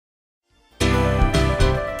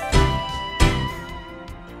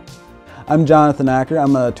I'm Jonathan Acker.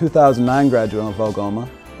 I'm a 2009 graduate of Algoma.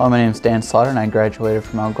 Hello, my name is Dan Slaughter and I graduated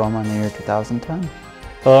from Algoma in the year 2010.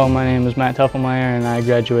 Hello, my name is Matt Tuffelmeyer and I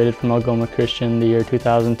graduated from Algoma Christian the year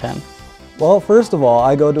 2010. Well, first of all,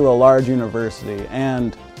 I go to a large university,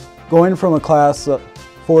 and going from a class of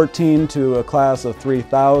 14 to a class of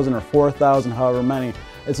 3,000 or 4,000, however many,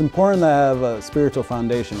 it's important to have a spiritual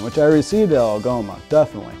foundation, which I received at Algoma,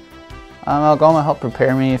 definitely. Algoma helped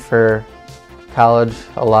prepare me for college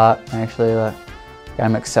a lot. Actually,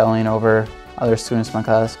 I'm excelling over other students in my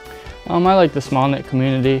class. I like the small-knit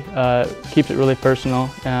community. Keeps it really personal.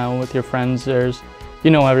 With your friends, you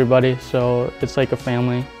know everybody, so it's like a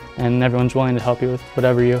family, and everyone's willing to help you with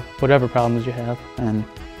whatever problems you have. And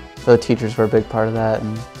the teachers were a big part of that,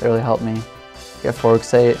 and they really helped me get forward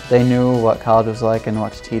because they knew what college was like and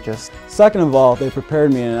what to teach us. Second of all, they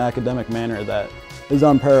prepared me in an academic manner that is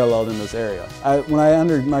unparalleled in this area. When I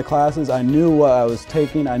entered my classes, I knew what I was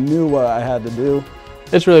taking, I knew what I had to do.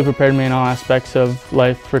 It's really prepared me in all aspects of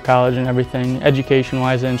life for college and everything,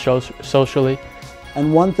 education-wise and socially.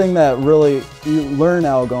 And one thing that really you learn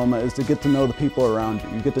at Algoma is to get to know the people around you.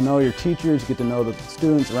 You get to know your teachers, you get to know the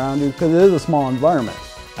students around you, because it is a small environment.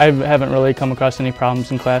 I haven't really come across any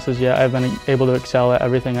problems in classes yet. I've been able to excel at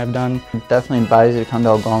everything I've done. I definitely advise you to come to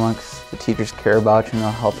Algoma because the teachers care about you and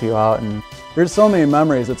they'll help you out. And there's so many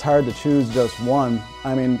memories, it's hard to choose just one.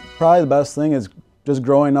 I mean, probably the best thing is just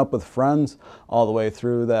growing up with friends all the way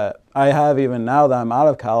through that I have even now that I'm out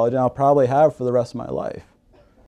of college, and I'll probably have for the rest of my life.